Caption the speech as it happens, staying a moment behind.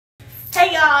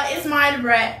Hey y'all, it's Maya the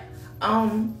Brat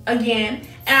again,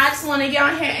 and I just want to get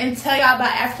on here and tell y'all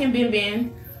about African Bin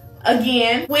Bin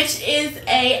again, which is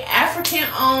a African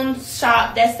owned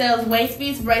shop that sells waist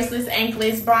beads, bracelets,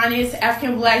 anklets, bonnets,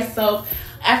 African black soap,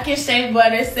 African shea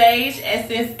butter, sage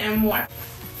essence, and more.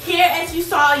 Here, as you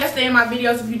saw yesterday in my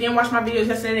videos, if you didn't watch my videos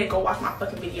yesterday, then go watch my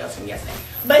fucking videos from yesterday.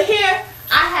 But here,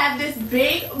 I have this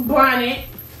big bonnet.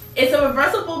 It's a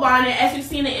reversible bonnet. As you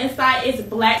see on the inside, it's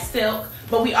black silk.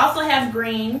 But we also have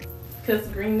green, because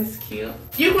green is cute.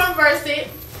 You can reverse it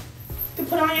to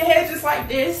put on your head just like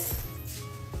this.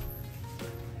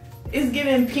 It's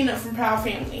giving Peanut from Proud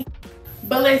Family.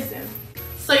 But listen,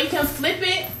 so you can flip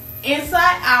it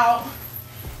inside out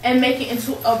and make it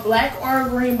into a black or a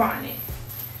green bonnet.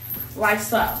 Like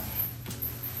so.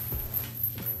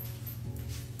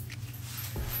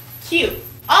 Cute.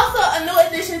 Also, a new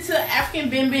addition to African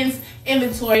Bin Bin's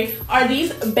inventory are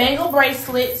these bangle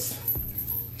bracelets,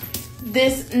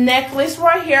 this necklace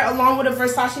right here, along with a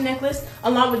Versace necklace,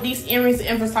 along with these earrings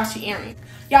and Versace earrings.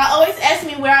 Y'all always ask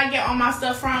me where I get all my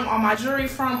stuff from, all my jewelry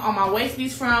from, all my waist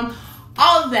beads from,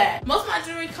 all of that. Most of my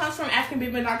jewelry comes from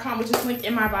AfricanBinBin.com, which is linked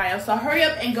in my bio. So hurry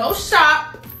up and go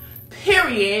shop,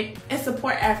 period, and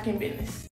support African business.